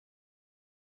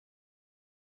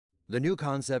The new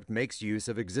concept makes use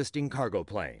of existing cargo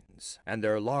planes and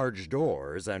their large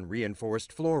doors and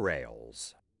reinforced floor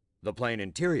rails. The plane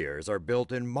interiors are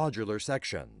built in modular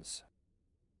sections.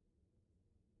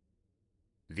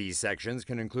 These sections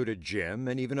can include a gym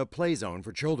and even a play zone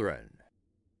for children.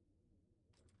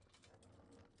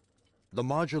 The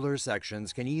modular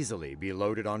sections can easily be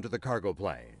loaded onto the cargo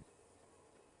plane.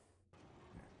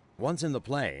 Once in the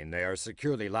plane, they are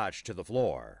securely latched to the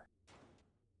floor.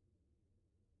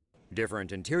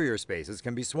 Different interior spaces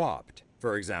can be swapped.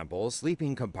 For example,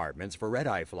 sleeping compartments for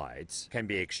red-eye flights can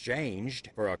be exchanged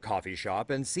for a coffee shop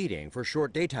and seating for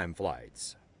short daytime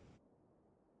flights.